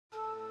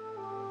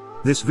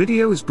This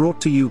video is brought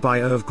to you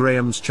by Irv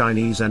Graham's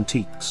Chinese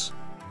Antiques.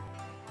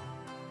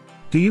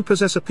 Do you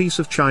possess a piece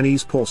of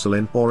Chinese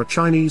porcelain or a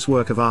Chinese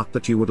work of art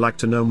that you would like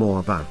to know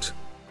more about?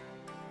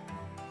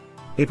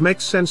 It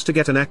makes sense to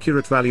get an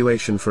accurate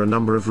valuation for a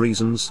number of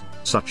reasons,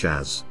 such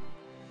as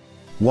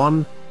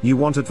 1. You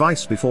want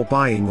advice before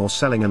buying or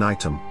selling an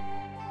item.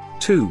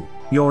 2.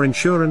 Your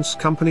insurance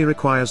company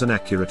requires an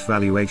accurate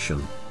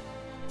valuation.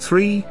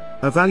 3.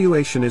 A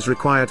valuation is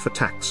required for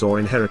tax or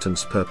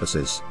inheritance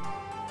purposes.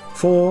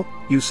 4.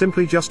 You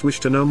simply just wish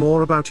to know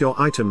more about your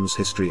item's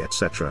history,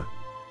 etc.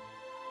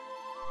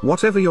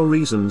 Whatever your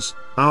reasons,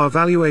 our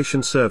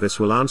valuation service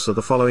will answer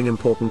the following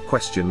important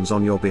questions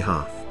on your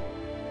behalf.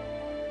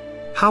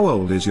 How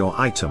old is your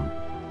item?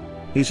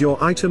 Is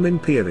your item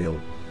imperial?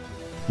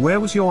 Where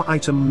was your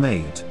item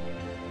made?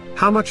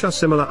 How much are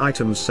similar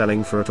items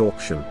selling for at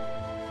auction?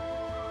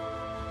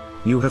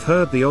 You have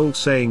heard the old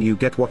saying, you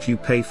get what you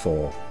pay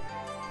for.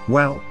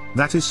 Well,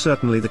 that is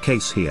certainly the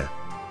case here.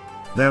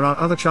 There are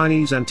other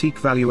Chinese antique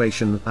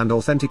valuation and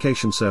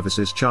authentication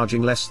services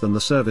charging less than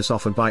the service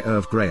offered by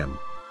Irv Graham.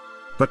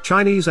 But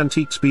Chinese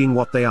antiques being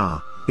what they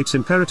are, it's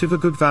imperative a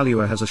good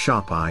valuer has a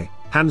sharp eye,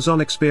 hands-on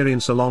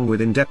experience along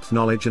with in-depth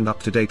knowledge and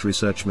up-to-date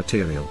research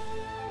material.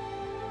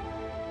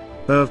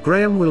 Irv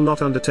Graham will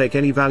not undertake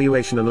any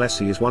valuation unless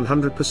he is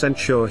 100%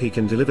 sure he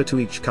can deliver to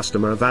each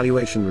customer a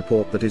valuation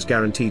report that is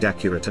guaranteed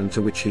accurate and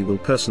to which he will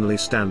personally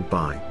stand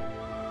by.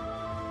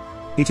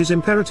 It is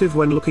imperative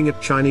when looking at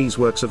Chinese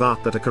works of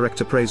art that a correct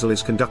appraisal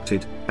is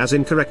conducted, as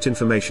incorrect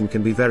information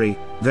can be very,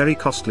 very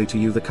costly to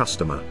you, the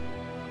customer.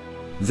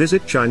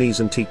 Visit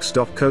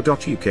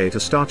ChineseAntiques.co.uk to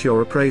start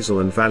your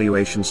appraisal and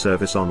valuation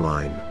service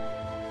online.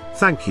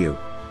 Thank you.